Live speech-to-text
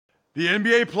The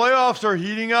NBA playoffs are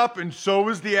heating up, and so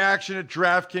is the action at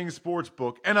DraftKings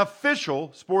Sportsbook, an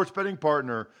official sports betting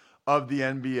partner of the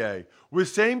NBA. With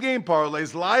same-game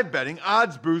parlays, live betting,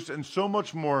 odds boosts, and so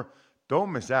much more,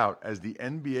 don't miss out as the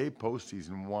NBA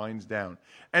postseason winds down.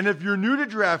 And if you're new to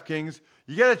DraftKings,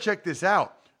 you got to check this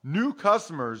out. New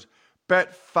customers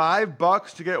bet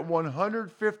 $5 to get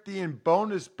 $150 in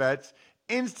bonus bets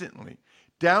instantly.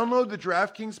 Download the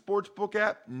DraftKings Sportsbook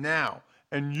app now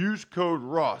and use code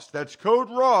Ross. That's code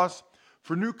Ross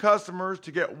for new customers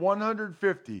to get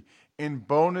 $150 in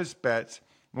bonus bets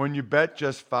when you bet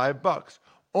just $5.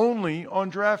 Only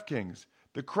on DraftKings.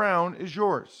 The crown is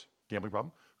yours. Gambling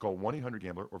problem? Call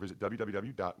 1-800-GAMBLER or visit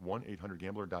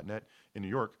www.1800gambler.net. In New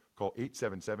York, call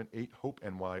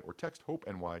 877-8-HOPE-NY or text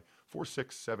HOPE-NY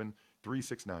 467-369.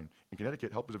 In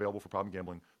Connecticut, help is available for problem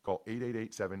gambling. Call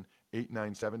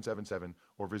 888-7-897-7777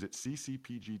 or visit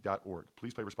ccpg.org.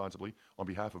 Please play responsibly. On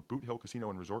behalf of Boot Hill Casino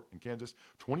and Resort in Kansas,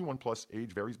 21 plus,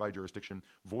 age varies by jurisdiction,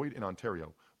 void in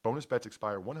Ontario. Bonus bets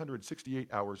expire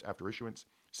 168 hours after issuance.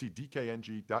 See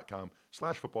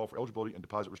dkng.com/football for eligibility and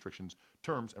deposit restrictions,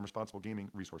 terms, and responsible gaming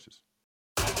resources.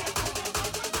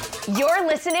 You're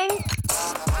listening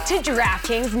to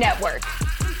DraftKings Network.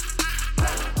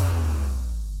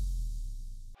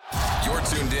 You're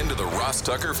tuned in to the Ross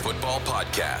Tucker Football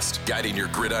Podcast, guiding your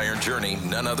gridiron journey,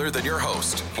 none other than your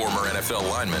host, former NFL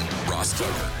lineman, Ross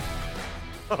Tucker.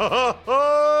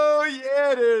 Oh,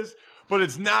 yeah, it is. But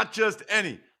it's not just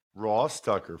any Ross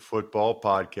Tucker Football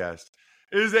Podcast.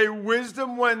 It is a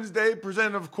Wisdom Wednesday,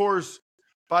 presented, of course,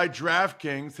 by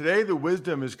DraftKings. Today, the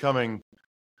wisdom is coming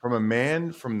from a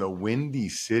man from the Windy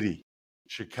City,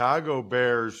 Chicago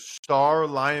Bears star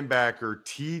linebacker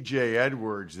TJ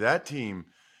Edwards. That team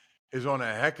is on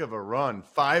a heck of a run,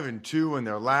 5-2 in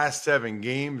their last 7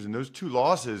 games. And those 2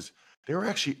 losses, they were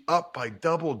actually up by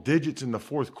double digits in the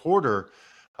fourth quarter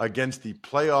against the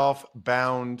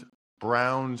playoff-bound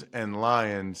Browns and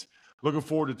Lions. Looking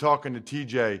forward to talking to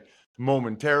TJ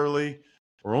momentarily.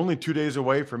 We're only 2 days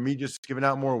away from me just giving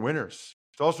out more winners.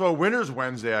 It's also a Winners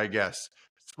Wednesday, I guess.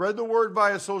 Spread the word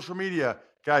via social media.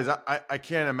 Guys, I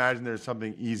can't imagine there's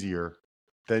something easier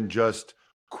than just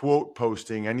quote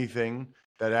posting anything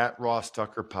that at Ross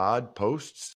Tucker Pod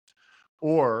posts,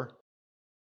 or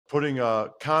putting a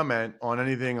comment on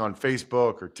anything on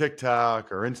Facebook or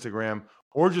TikTok or Instagram,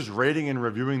 or just rating and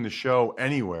reviewing the show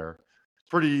anywhere. It's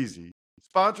pretty easy.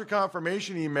 Sponsor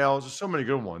confirmation emails, there's so many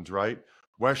good ones, right?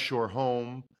 West Shore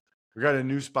Home. We got a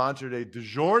new sponsor today,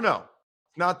 DiGiorno.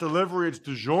 It's not delivery, it's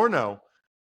DiGiorno.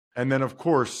 And then, of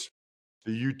course,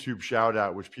 the YouTube shout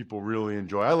out, which people really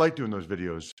enjoy. I like doing those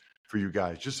videos for you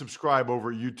guys. Just subscribe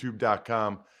over at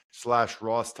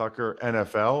youtube.com/Ross Tucker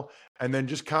NFL, and then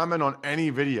just comment on any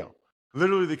video.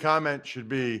 Literally, the comment should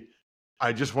be,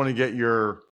 I just want to get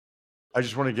your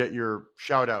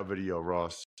shout out video,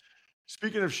 Ross.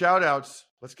 Speaking of shout outs,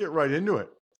 let's get right into it.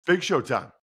 Big Show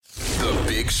time. The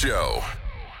Big Show.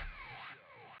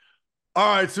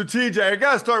 All right, so TJ, I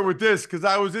got to start with this because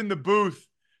I was in the booth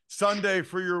Sunday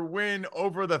for your win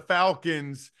over the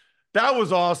Falcons. That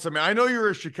was awesome. I know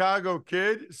you're a Chicago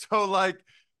kid, so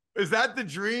is that the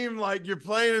dream? Like, you're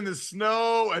playing in the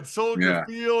snow at Soldier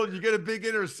Field, you get a big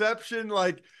interception.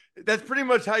 That's pretty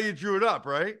much how you drew it up,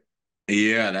 right?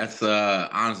 Yeah, that's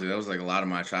honestly, that was a lot of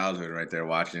my childhood right there,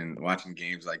 watching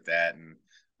games like that and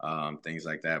things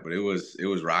like that. But it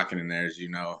was rocking in there, as you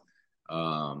know.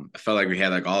 I felt like we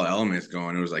had all elements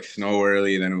going. It was snow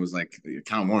early, then it was it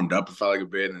kind of warmed up. It felt like a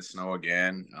bit, and then snow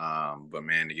again. But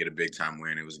man, to get a big time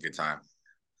win, it was a good time.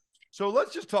 So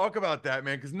let's just talk about that,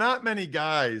 man, because not many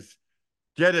guys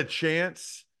get a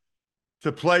chance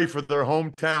to play for their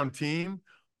hometown team.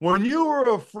 When you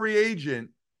were a free agent,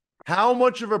 how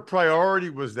much of a priority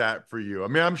was that for you? I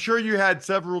mean, I'm sure you had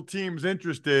several teams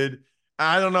interested.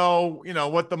 I don't know,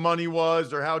 what the money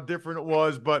was or how different it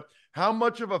was, but how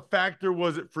much of a factor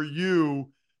was it for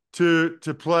you to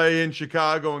play in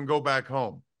Chicago and go back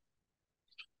home?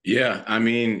 Yeah, I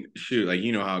mean, shoot,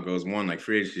 you know how it goes. One,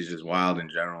 free agency is just wild in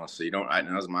general. So that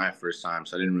was my first time,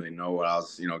 so I didn't really know what I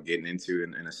was, getting into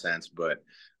in a sense. But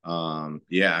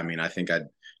yeah, I mean, I think I'd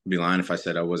be lying if I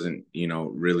said I wasn't,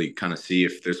 really kind of see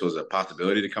if this was a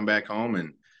possibility to come back home.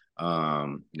 And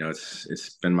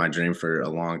it's been my dream for a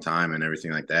long time and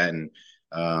everything like that. And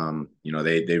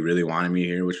they really wanted me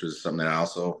here, which was something that I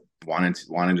also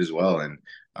wanted as well. And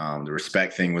the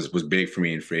respect thing was big for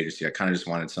me in free agency. I kind of just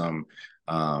wanted some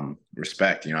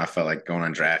respect. I felt like going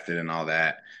undrafted and all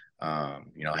that.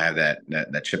 Have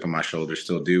that chip on my shoulder,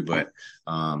 still do. But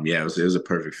yeah, it was a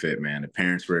perfect fit, man. The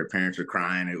parents were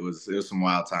crying. It was some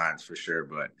wild times for sure.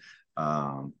 But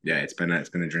yeah, it's been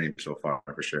a dream so far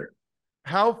for sure.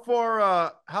 How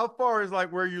far is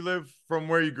like where you live from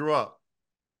where you grew up?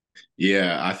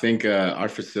 Yeah, I think our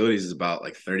facilities is about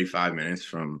like 35 minutes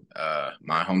from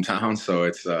my hometown, so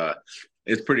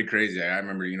it's pretty crazy. I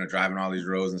remember, driving all these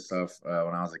roads and stuff when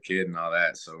I was a kid and all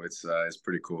that, so it's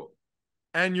pretty cool.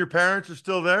 And your parents are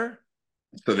still there?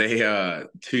 So they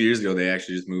 2 years ago they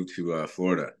actually just moved to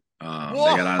Florida. They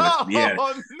got out of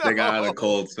Whoa, they got out of the no.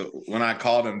 cold. So when I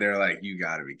called them, they're like, "You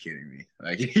got to be kidding me!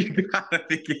 Like you got to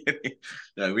be kidding me!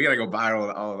 Like, we got to go buy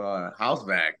all the house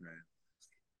back, man."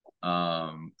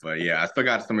 But yeah, I still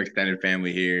got some extended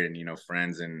family here, and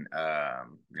friends and that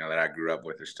I grew up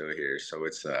with are still here. So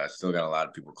it's still got a lot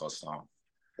of people close to home.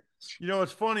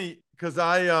 It's funny because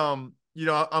I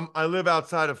live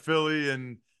outside of Philly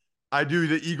and I do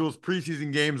the Eagles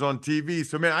preseason games on TV.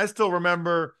 So man, I still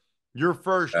remember your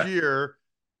first year,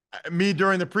 me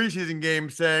during the preseason game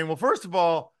saying, well, first of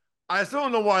all, I still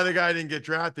don't know why the guy didn't get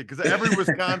drafted because every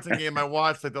Wisconsin game I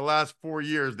watched like the last 4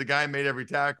 years, the guy made every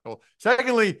tackle.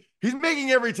 Secondly, he's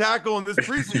making every tackle in this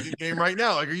preseason game right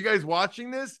now. Like, are you guys watching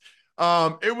this?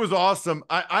 It was awesome.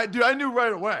 I knew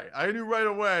right away. I knew right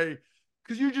away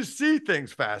because you just see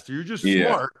things faster. You're just Yeah.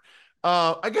 smart.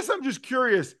 I guess I'm just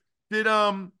curious. Did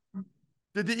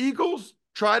the Eagles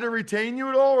try to retain you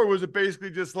at all, or was it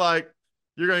basically just like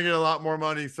you're going to get a lot more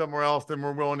money somewhere else than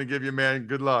we're willing to give you, man?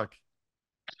 Good luck.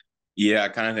 Yeah, I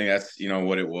kind of think that's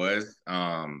what it was.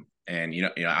 And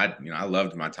I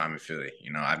loved my time in Philly.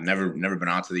 I've never been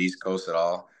out to the East Coast at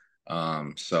all.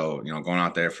 So going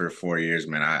out there for 4 years,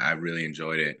 man, I really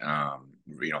enjoyed it.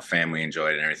 Family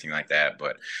enjoyed it and everything like that.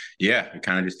 But yeah, we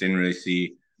kind of just didn't really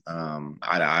see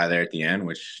eye to eye there at the end,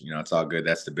 which it's all good.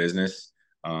 That's the business.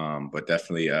 But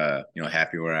definitely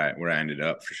happy where I ended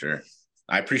up for sure.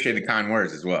 I appreciate the kind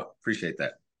words as well. Appreciate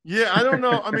that. Yeah, I don't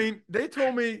know. I mean, they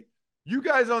told me you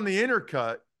guys on the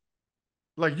intercut,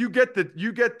 like you get the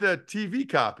TV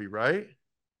copy, right?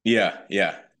 Yeah,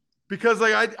 yeah. Because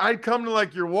like I'd come to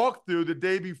like your walkthrough the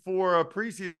day before a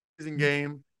preseason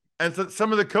game, and so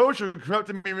some of the coaches would come up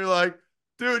to me and be like,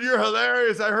 "Dude, you're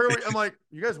hilarious." I'm like,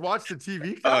 "You guys watch the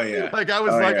TV Oh copy?" yeah. Like I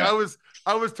was Oh like yeah.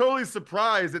 I was totally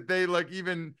surprised that they like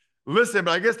even listen,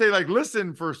 but I guess they like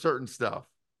listen for certain stuff.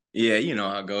 Yeah, you know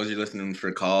how it goes. You're listening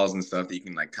for calls and stuff that you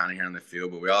can like kind of hear on the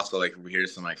field, but we also like we hear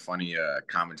some like funny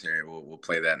commentary. We'll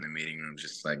play that in the meeting room,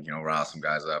 just like rile some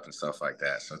guys up and stuff like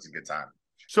that. So it's a good time.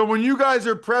 So when you guys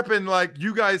are prepping,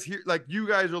 you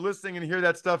guys are listening and hear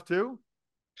that stuff too.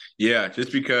 Yeah,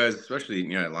 just because,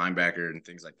 especially at linebacker and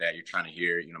things like that, you're trying to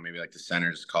hear maybe like the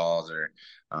center's calls or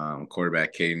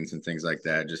quarterback cadence and things like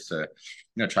that, just to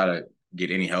try to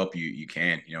get any help you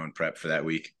can in prep for that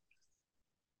week.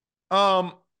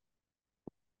 Um,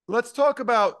 let's talk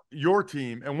about your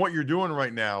team and what you're doing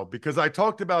right now because I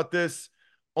talked about this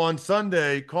on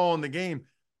Sunday calling the game.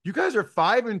 You guys are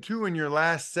 5-2 in your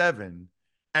last seven,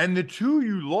 and the two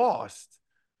you lost,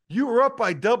 you were up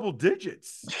by double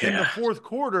digits in the Yeah. fourth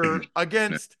quarter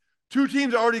against two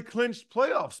teams already clinched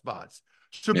playoff spots.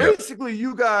 So Yep. basically,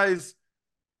 you guys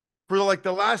for like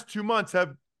the last 2 months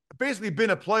have basically been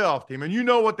a playoff team, and you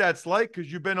know what that's like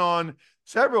because you've been on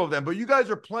several of them. But you guys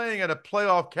are playing at a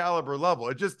playoff caliber level.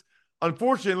 It just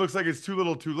unfortunately looks like it's too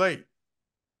little, too late.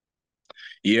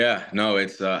 Yeah, no,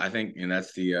 it's I think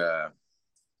that's the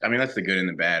I mean that's the good and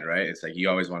the bad, right? It's like you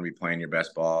always want to be playing your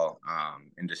best ball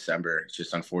in December. It's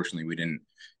just unfortunately we didn't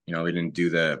do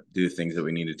the things that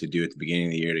we needed to do at the beginning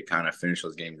of the year to kind of finish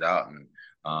those games out. And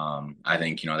I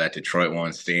think that Detroit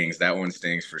one stings. That one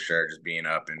stings for sure, just being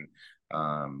up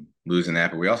and losing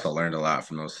that. But we also learned a lot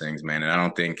from those things, man. And I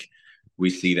don't think we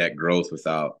see that growth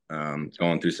without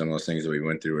going through some of those things that we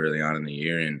went through early on in the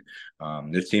year. And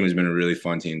this team has been a really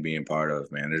fun team being part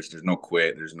of, man. There's no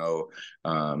quit. There's no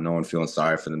one feeling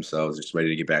sorry for themselves. Just ready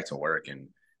to get back to work. And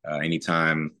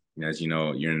anytime, as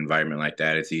you're in an environment like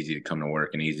that, it's easy to come to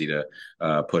work and easy to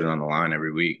put it on the line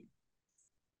every week.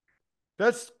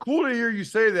 That's cool to hear you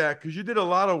say that because you did a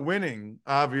lot of winning,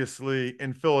 obviously,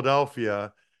 in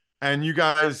Philadelphia. And you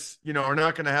guys, are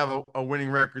not going to have a winning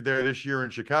record there this year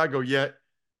in Chicago yet.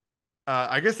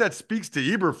 I guess that speaks to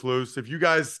Eberflus. If you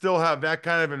guys still have that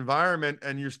kind of environment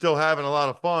and you're still having a lot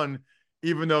of fun,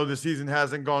 even though the season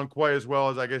hasn't gone quite as well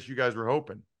as I guess you guys were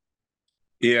hoping.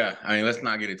 Yeah, I mean, let's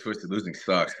not get it twisted. Losing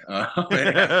sucks.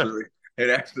 It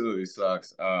absolutely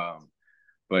sucks.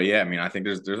 But yeah, I mean, I think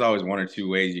there's always one or two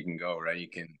ways you can go, right? You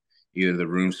can either the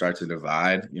room starts to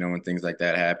divide, when things like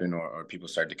that happen, or people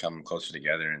start to come closer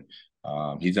together.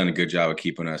 And he's done a good job of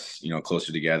keeping us,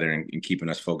 closer together and keeping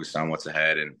us focused on what's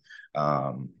ahead. And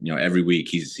every week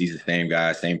he's the same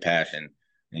guy, same passion.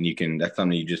 And that's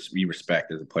something you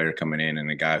respect as a player coming in,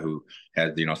 and a guy who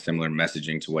has, similar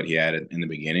messaging to what he had in the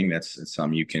beginning. That's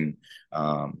something you can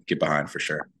get behind for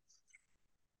sure.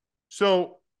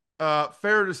 So,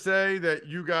 fair to say that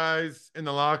you guys in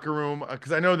the locker room,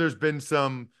 because I know there's been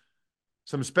some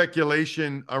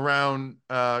speculation around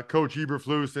Coach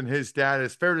Eberflus and his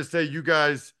status. Fair to say you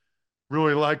guys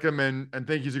really like him and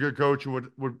think he's a good coach and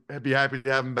would be happy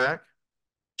to have him back?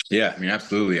 Yeah, I mean,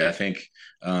 absolutely. I think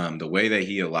the way that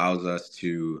he allows us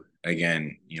to,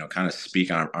 again, kind of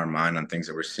speak our mind on things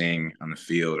that we're seeing on the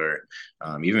field, or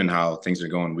even how things are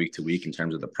going week to week in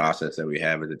terms of the process that we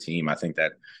have as a team, I think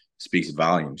that speaks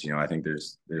volumes. I think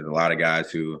there's a lot of guys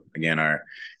who, again, are,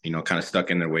 kind of stuck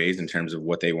in their ways in terms of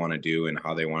what they want to do and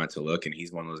how they want it to look. And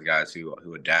he's one of those guys who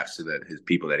adapts to his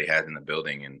people that he has in the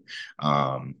building.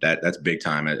 And that's big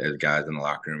time as guys in the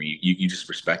locker room. You just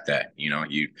respect that.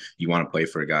 You want to play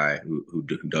for a guy who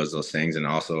does those things. And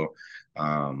also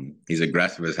he's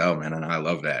aggressive as hell, man. And I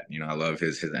love that. I love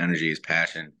his energy, his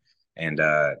passion. And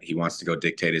he wants to go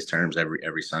dictate his terms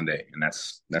every Sunday. And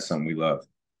that's something we love.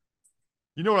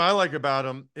 You know what I like about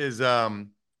him is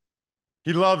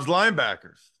he loves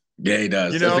linebackers. Yeah, he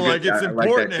does. It's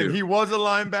important. And he was a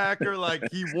linebacker. Like,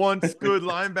 he wants good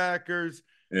linebackers.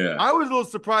 Yeah. I was a little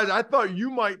surprised. I thought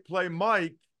you might play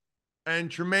Mike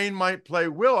and Tremaine might play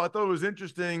Will. I thought it was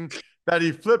interesting that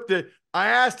he flipped it. I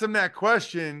asked him that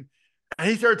question, and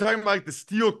he started talking about like the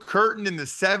steel curtain in the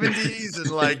 70s and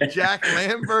like Jack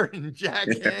Lambert and Jack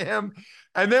Ham.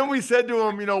 And then we said to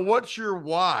him, what's your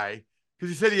why? Because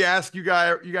he said he asked you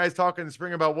guys talking in the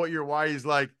spring about what your why. He's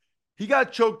like, he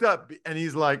got choked up, and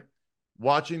he's like,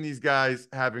 watching these guys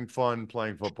having fun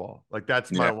playing football. Like,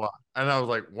 that's my why. And I was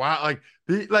like, wow,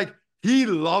 he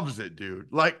loves it, dude.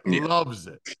 Loves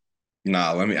it.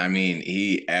 No,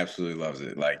 he absolutely loves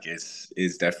it. Like,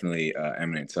 it's definitely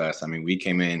eminent to us. I mean, we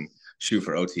came in shoot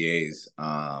for OTAs,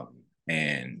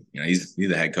 and he's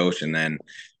the head coach, and then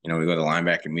we go to the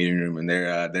linebacker meeting room, and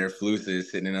their Flus is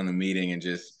sitting in on the meeting and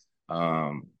just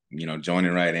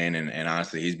joining right in. And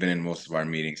honestly, he's been in most of our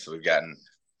meetings, so we've gotten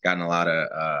a lot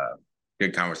of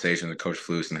good conversations with Coach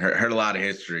Flus and heard a lot of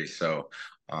history. So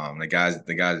the guy's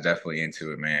definitely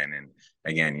into it, man. And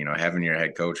again, having your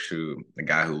head coach the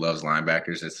guy who loves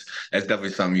linebackers, that's definitely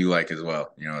something you like as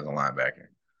well, as a linebacker.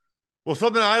 Well,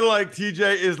 something I like,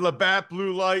 TJ, is Labatt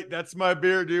Blue Light. That's my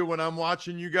beer, dude. When I'm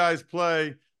watching you guys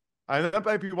play, I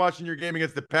might be watching your game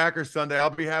against the Packers Sunday.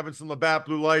 I'll be having some Labatt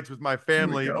Blue Lights with my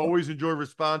family. Always enjoy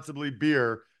responsibly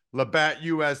beer. Labatt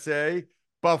USA,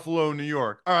 Buffalo, New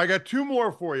York. All right, I got two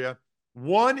more for you.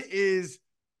 One is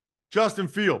Justin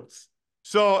Fields.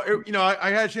 So, I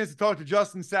had a chance to talk to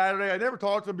Justin Saturday. I never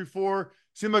talked to him before.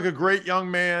 Seemed like a great young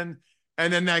man.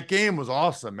 And then that game was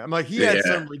awesome. I'm like, he had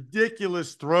some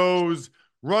ridiculous throws,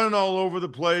 running all over the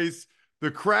place.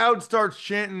 The crowd starts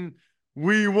chanting,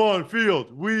 "We want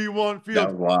Fields. We want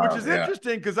Fields," which is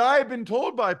interesting because I have been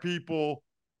told by people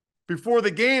before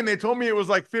the game, they told me it was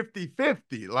like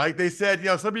 50-50. Like, they said,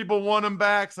 some people want him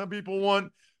back. Some people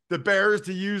want the Bears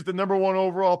to use the number 1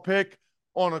 overall pick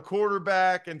on a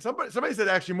quarterback. And somebody said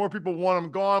actually more people want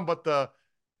him gone, but the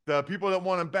people that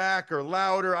want him back are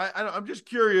louder. I'm just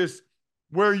curious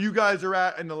where you guys are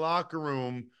at in the locker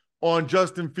room on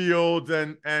Justin Fields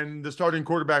and the starting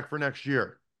quarterback for next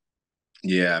year.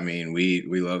 Yeah, I mean, we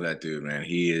love that dude, man.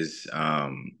 He is,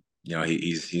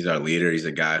 he's our leader. He's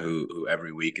a guy who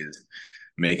every week is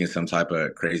making some type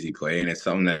of crazy play, and it's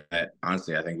something that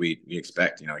honestly I think we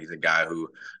expect. He's a guy who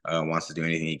wants to do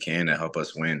anything he can to help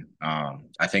us win.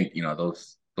 I think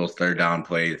those third down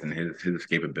plays and his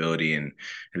capability and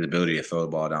his ability to throw the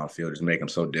ball downfield just make him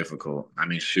so difficult. I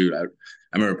mean, shoot, I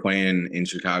remember playing in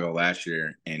Chicago last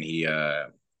year, and he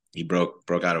broke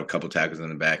out of a couple tackles in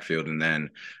the backfield, and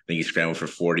then I think he scrambled for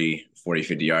 40,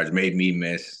 50 yards, made me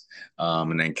miss,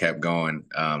 and then kept going.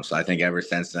 So I think ever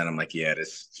since then, I'm like, yeah,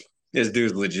 this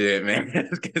dude's legit, man.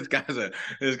 this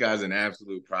guy's an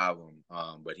absolute problem.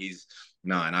 But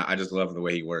and I just love the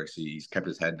way he works. He's kept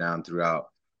his head down throughout,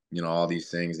 all these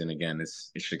things. And again,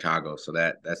 it's Chicago, so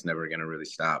that's never going to really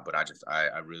stop. But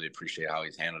I really appreciate how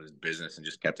he's handled his business and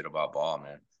just kept it about ball,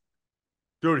 man.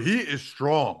 Dude, he is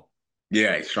strong.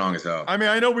 Yeah, he's strong as hell. I mean,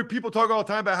 I know people talk all the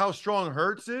time about how strong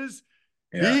Hurts is.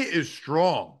 Yeah. He is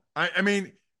strong. I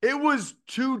mean, it was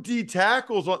 2 D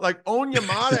tackles. Like,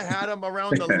 Onyemata had him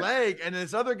around the leg, and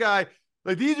this other guy,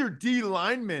 like, these are D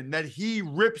linemen that he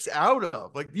rips out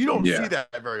of. Like, you don't see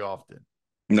that very often.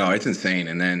 No, it's insane.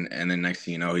 And then next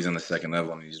thing you know, he's on the second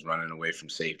level and he's running away from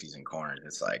safeties and corners.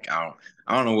 It's like, I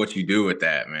don't know what you do with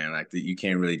that, man. Like, you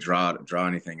can't really draw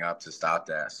anything up to stop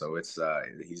that. So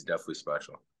he's definitely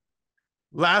special.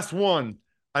 Last one.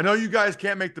 I know you guys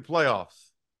can't make the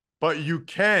playoffs, but you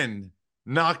can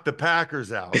knock the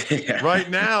Packers out. Yeah. Right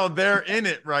now, they're in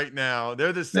it right now.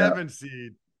 They're the 7th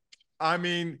seed. I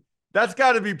mean, that's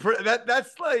got to be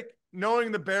that's like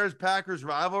knowing the Bears-Packers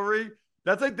rivalry.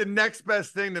 That's like the next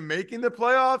best thing to making the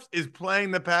playoffs is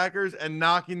playing the Packers and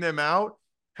knocking them out.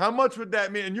 How much would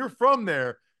that mean? And you're from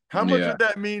there. How much would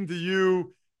that mean to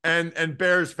you and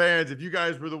Bears fans if you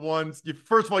guys were the ones?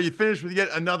 First of all, you finished with yet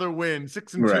another win,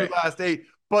 6-2 last 8,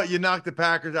 but you knocked the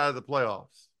Packers out of the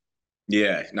playoffs.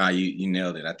 Yeah, no, you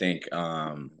nailed it. I think,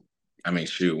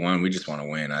 we just want to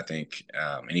win. I think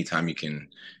anytime you can,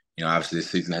 obviously this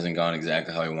season hasn't gone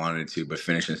exactly how we wanted it to, but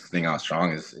finishing this thing out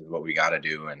strong is what we got to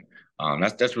do. And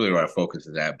that's really where our focus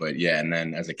is at. But yeah, and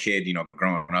then as a kid,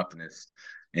 growing up in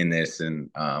this and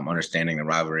understanding the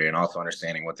rivalry and also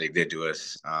understanding what they did to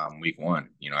us week 1,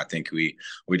 I think we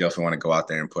definitely want to go out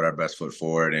there and put our best foot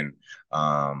forward and,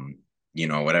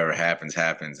 whatever happens.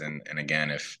 And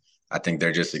again, I think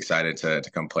they're just excited to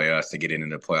come play us, to get into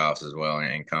the playoffs as well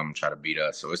and come try to beat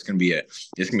us. So it's gonna be a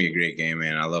great game,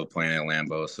 man. I love playing at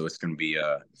Lambeau, so it's gonna be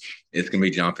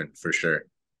jumping for sure.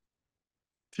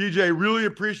 TJ, really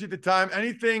appreciate the time.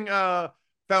 Anything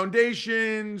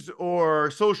foundations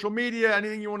or social media,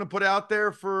 anything you want to put out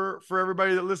there for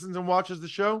everybody that listens and watches the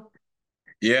show?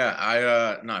 Yeah,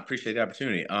 I appreciate the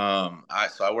opportunity.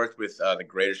 I worked with the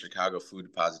Greater Chicago Food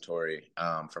Depository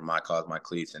for My Cause, My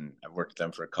Cleats, and I've worked with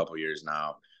them for a couple years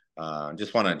now.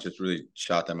 Just want to really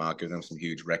shout them out, give them some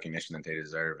huge recognition that they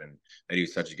deserve, and they do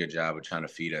such a good job of trying to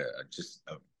feed a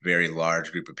very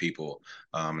large group of people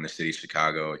in the city of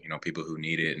Chicago. People who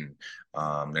need it,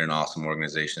 and they're an awesome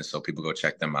organization. So people go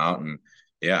check them out, and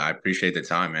yeah, I appreciate the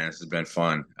time, man. This has been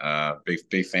fun.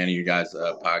 Big fan of you guys'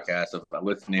 podcast. I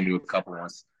listened to a couple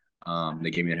ones. They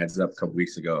gave me a heads up a couple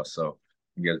weeks ago. So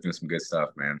you guys doing some good stuff,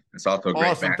 man. It's also a great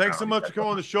awesome. Thanks so much for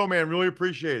coming on the show, man. Really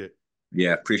appreciate it.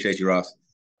 Yeah, appreciate you, Ross.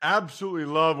 Absolutely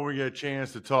love when we get a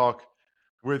chance to talk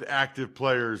with active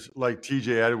players like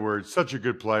TJ Edwards. Such a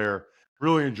good player.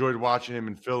 Really enjoyed watching him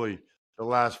in Philly the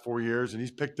last 4 years, and he's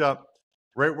picked up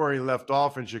right where he left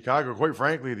off in Chicago. Quite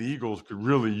frankly, the Eagles could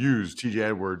really use TJ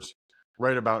Edwards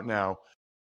right about now.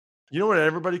 You know what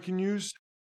everybody can use?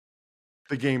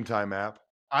 The Game Time app.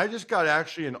 I just got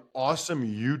actually an awesome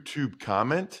YouTube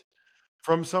comment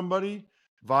from somebody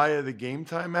via the Game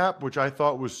Time app, which I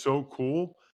thought was so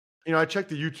cool. I checked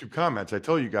the YouTube comments. I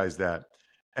told you guys that.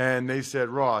 And they said,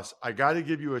 Ross, I got to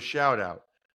give you a shout out.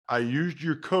 I used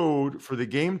your code for the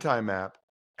Game Time app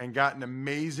and got an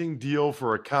amazing deal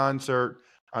for a concert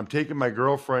I'm taking my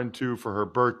girlfriend to for her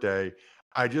birthday.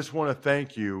 I just want to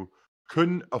thank you.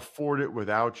 Couldn't afford it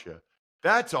without you.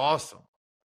 That's awesome.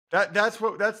 That's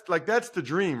the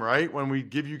dream, right? When we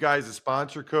give you guys a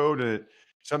sponsor code and it's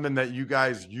something that you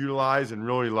guys utilize and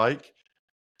really like.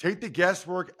 Take the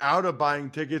guesswork out of buying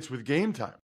tickets with Game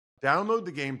Time. Download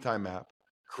the Game Time app,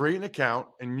 create an account,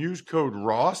 and use code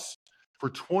ROSS for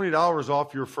 $20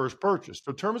 off your first purchase.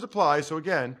 So terms apply. So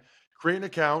again, create an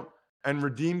account and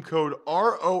redeem code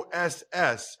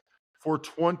ROSS for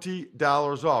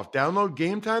 $20 off. Download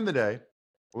Game Time today.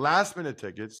 Last minute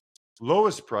tickets,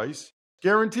 lowest price,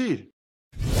 guaranteed.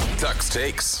 Tuck's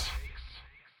Takes.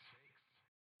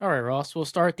 All right, Ross, we'll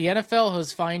start. The NFL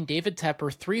has fined David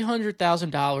Tepper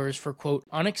 $300,000 for, quote,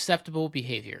 unacceptable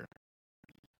behavior.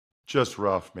 Just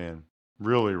rough, man.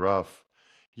 Really rough.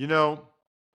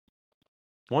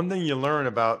 One thing you learn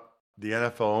about the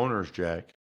NFL owners,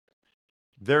 Jack,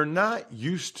 they're not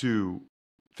used to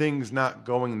things not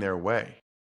going their way.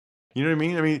 You know what I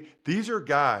mean? I mean, these are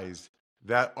guys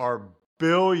that are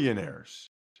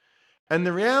billionaires. And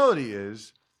the reality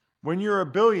is, when you're a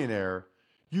billionaire,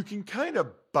 you can kind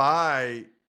of buy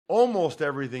almost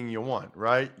everything you want,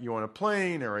 right? You want a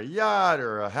plane or a yacht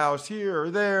or a house here or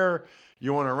there.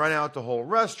 You want to rent out the whole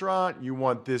restaurant. You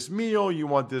want this meal. You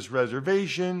want this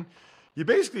reservation. You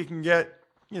basically can get,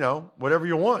 whatever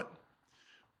you want.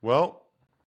 Well,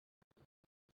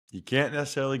 you can't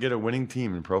necessarily get a winning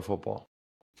team in pro football.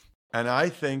 And I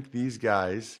think these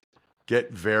guys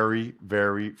get very,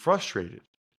 very frustrated.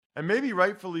 And maybe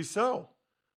rightfully so,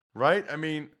 right? I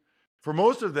mean, for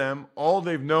most of them, all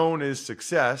they've known is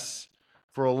success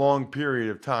for a long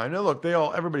period of time. Now, look,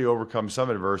 everybody overcomes some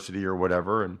adversity or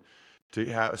whatever, and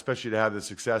especially to have the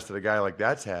success that a guy like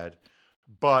that's had.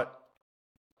 But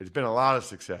it's been a lot of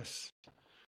success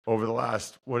over the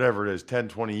last, whatever it is, 10,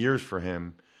 20 years for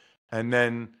him. And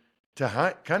then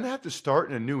to kind of have to start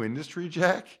in a new industry,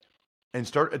 Jack, and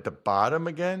start at the bottom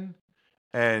again,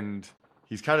 and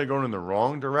he's kind of going in the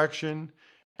wrong direction.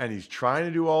 And he's trying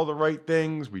to do all the right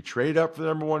things. We trade up for the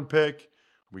number 1 pick.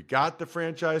 We got the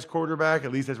franchise quarterback.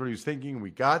 At least that's what he was thinking.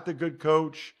 We got the good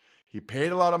coach. He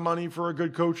paid a lot of money for a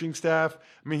good coaching staff.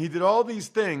 I mean, he did all these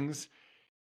things.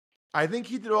 I think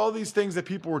he did all these things that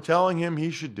people were telling him he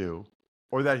should do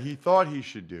or that he thought he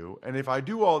should do. And if I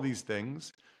do all these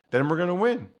things, then we're going to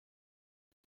win.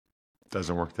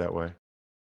 Doesn't work that way.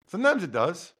 Sometimes it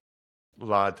does. A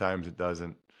lot of times it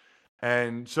doesn't.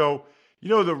 And so,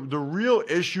 the real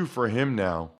issue for him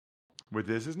now with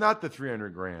this is not the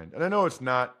 $300,000. And I know it's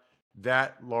not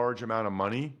that large amount of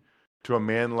money to a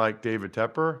man like David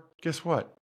Tepper. Guess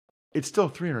what? It's still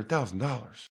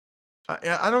 $300,000.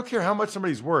 I don't care how much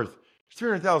somebody's worth. It's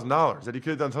 $300,000 that he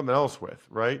could have done something else with,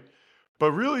 right?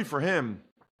 But really for him,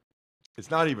 it's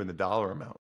not even the dollar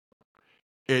amount.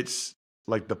 It's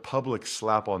like the public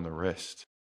slap on the wrist.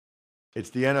 It's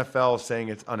the NFL saying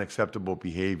it's unacceptable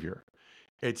behavior.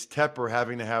 It's Tepper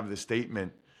having to have the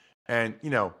statement. And,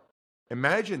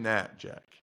 imagine that, Jack,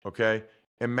 okay?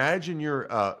 Imagine you're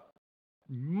a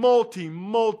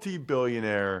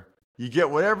multi-billionaire. You get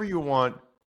whatever you want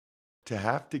to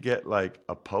have to get like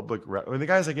a public, the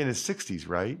guy's like in his 60s,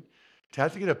 right? To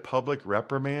have to get a public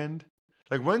reprimand.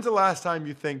 Like when's the last time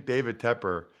you think David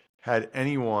Tepper had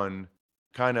anyone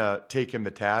kind of take him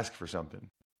to task for something?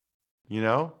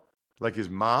 Like his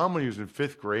mom when he was in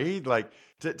 5th grade, like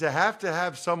to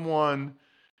have someone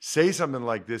say something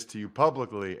like this to you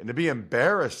publicly and to be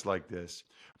embarrassed like this.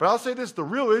 But I'll say this, the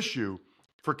real issue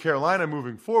for Carolina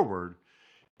moving forward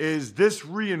is this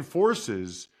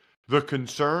reinforces the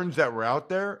concerns that were out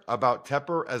there about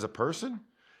Tepper as a person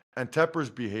and Tepper's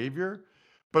behavior.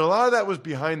 But a lot of that was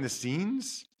behind the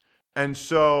scenes. And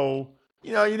so,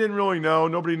 you didn't really know.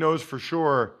 Nobody knows for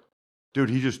sure. Dude,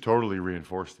 he just totally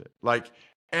reinforced it. Like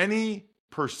any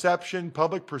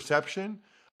public perception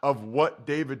of what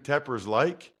David Tepper's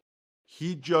like,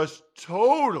 he just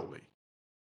totally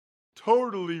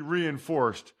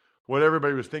reinforced what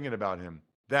everybody was thinking about him.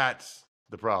 That's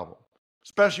the problem,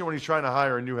 especially when he's trying to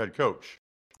hire a new head coach.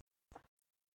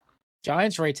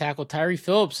 Giants right tackle Tyree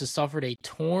Phillips has suffered a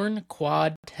torn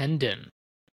quad tendon.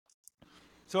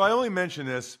 So I only mention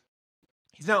this.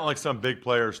 He's not like some big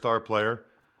player, star player,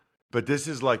 but this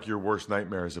is like your worst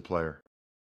nightmare as a player.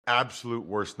 Absolute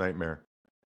worst nightmare.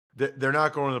 They're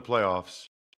not going to the playoffs.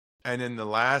 And in the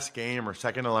last game or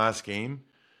second to last game,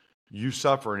 you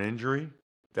suffer an injury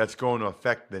that's going to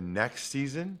affect the next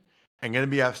season and going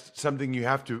to be something you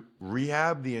have to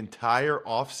rehab the entire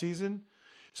offseason.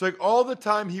 So like all the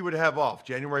time he would have off,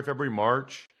 January, February,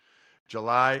 March,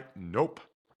 July, nope.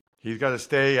 He's got to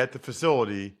stay at the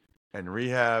facility and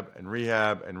rehab.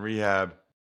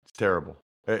 It's terrible.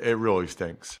 It really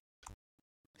stinks.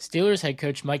 Steelers head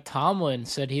coach Mike Tomlin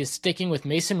said he is sticking with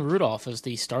Mason Rudolph as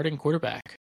the starting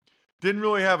quarterback. Didn't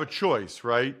really have a choice,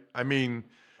 right? I mean,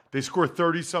 they score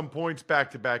 30-some points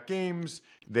back-to-back games.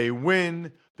 They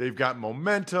win. They've got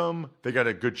momentum. They got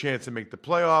a good chance to make the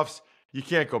playoffs. You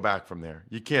can't go back from there.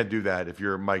 You can't do that if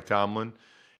you're Mike Tomlin.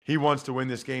 He wants to win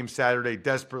this game Saturday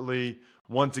desperately,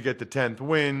 wants to get the 10th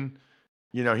win.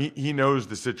 He knows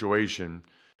the situation.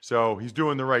 So he's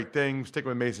doing the right thing, sticking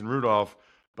with Mason Rudolph.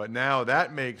 But now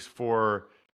that makes for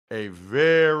a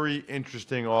very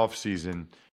interesting offseason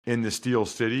in the Steel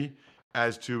City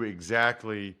as to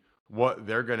exactly what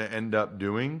they're going to end up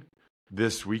doing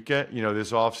this weekend,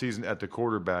 this offseason at the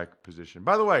quarterback position.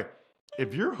 By the way,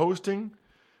 if you're hosting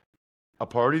a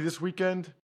party this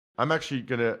weekend, I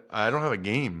don't have a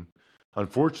game,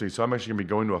 unfortunately, so I'm actually going to be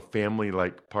going to a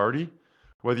family-like party.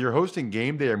 Whether you're hosting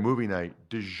game day or movie night,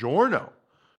 DiGiorno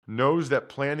knows that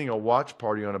planning a watch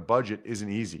party on a budget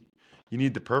isn't easy. You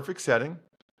need the perfect setting,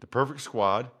 the perfect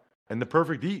squad, and the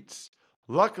perfect eats.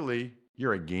 Luckily,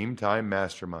 you're a game time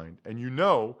mastermind, and you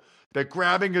know that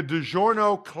grabbing a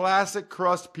DiGiorno classic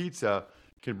crust pizza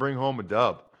can bring home a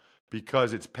dub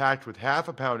because it's packed with half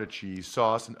a pound of cheese,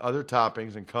 sauce, and other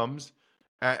toppings and comes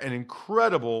at an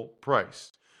incredible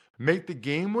price. Make the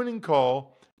game-winning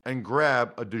call and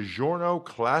grab a DiGiorno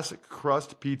classic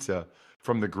crust pizza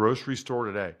from the grocery store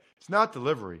today. It's not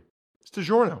delivery. It's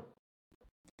DiGiorno.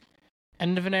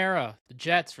 End of an era. The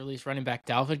Jets released running back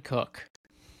Dalvin Cook.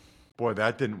 Boy,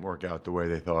 that didn't work out the way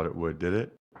they thought it would, did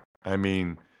it? I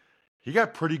mean, he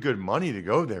got pretty good money to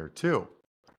go there, too.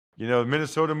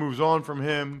 Minnesota moves on from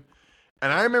him.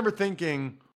 And I remember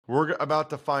thinking, we're about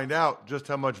to find out just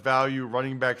how much value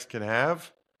running backs can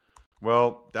have.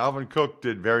 Well, Dalvin Cook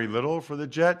did very little for the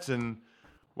Jets, and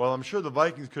well, I'm sure the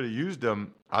Vikings could have used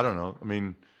him. I don't know. I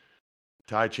mean,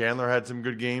 Ty Chandler had some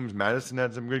good games. Madison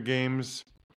had some good games.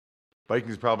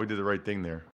 Vikings probably did the right thing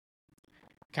there.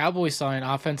 Cowboys signed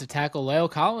offensive tackle Leo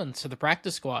Collins to the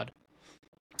practice squad.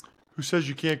 Who says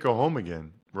you can't go home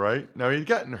again, right? Now, he'd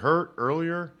gotten hurt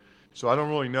earlier, so I don't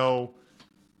really know.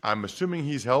 I'm assuming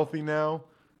he's healthy now,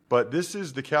 But this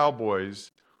is the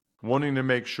Cowboys wanting to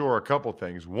make sure a couple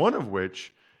things, one of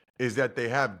which is that they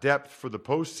have depth for the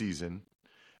postseason.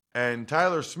 And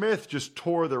Tyler Smith just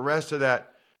tore the rest of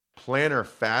that plantar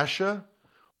fascia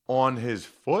on his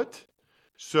foot.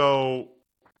 So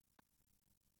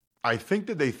I think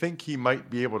that they think he might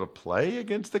be able to play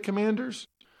against the Commanders,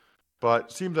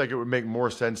 but seems like it would make more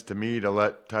sense to me to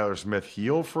let Tyler Smith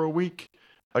heal for a week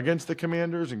against the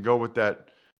Commanders and go with that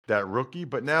rookie.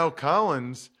 But now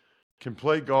Collins can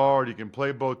play guard. He can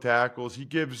play both tackles. He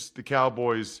gives the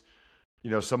Cowboys,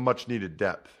 some much needed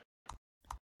depth.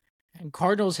 And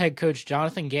Cardinals head coach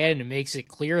Jonathan Gannon makes it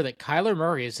clear that Kyler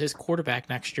Murray is his quarterback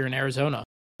next year in Arizona.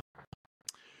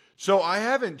 So I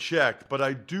haven't checked, but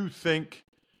I do think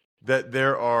that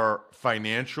there are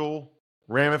financial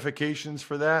ramifications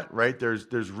for that, right?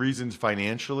 There's reasons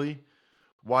financially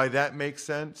why that makes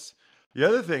sense. The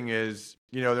other thing is,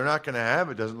 they're not going to have,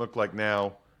 it doesn't look like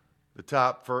now, the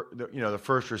top for the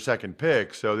first or second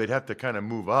pick, so they'd have to kind of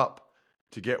move up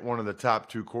to get one of the top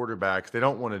two quarterbacks. They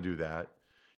don't want to do that.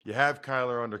 You have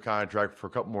Kyler under contract for a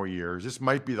couple more years. This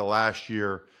might be the last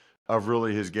year of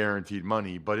really his guaranteed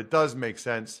money, but it does make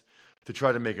sense to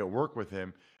try to make it work with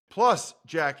him. Plus,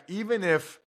 Jack, even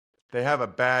if they have a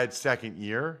bad second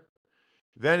year,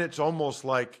 then it's almost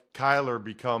like Kyler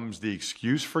becomes the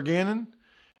excuse for Gannon,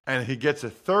 and he gets a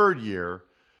third year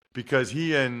because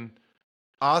he and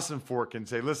Ossenfort can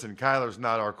say, listen, Kyler's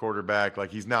not our quarterback.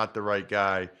 Like, he's not the right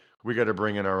guy. We got to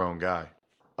bring in our own guy.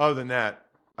 Other than that,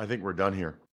 I think we're done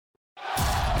here.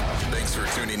 Thanks for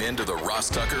tuning in to the Ross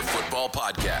Tucker Football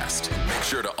Podcast. Make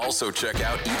sure to also check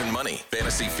out Even Money,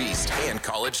 Fantasy Feast, and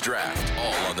College Draft,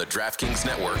 all on the DraftKings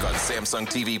Network on Samsung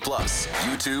TV Plus,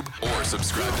 YouTube, or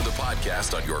subscribe to the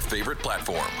podcast on your favorite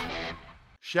platform.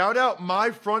 Shout out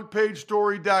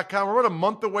myfrontpagestory.com. We're about a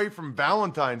month away from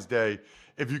Valentine's Day,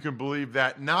 if you can believe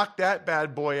that. Knock that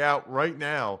bad boy out right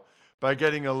now by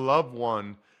getting a loved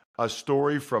one a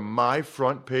story from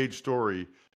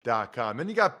myfrontpagestory.com. Then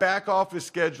you got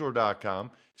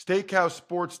backofficescheduler.com,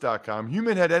 steakhousesports.com,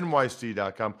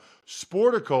 humanheadnyc.com,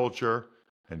 Sporticulture,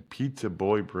 and Pizza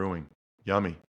Boy Brewing. Yummy.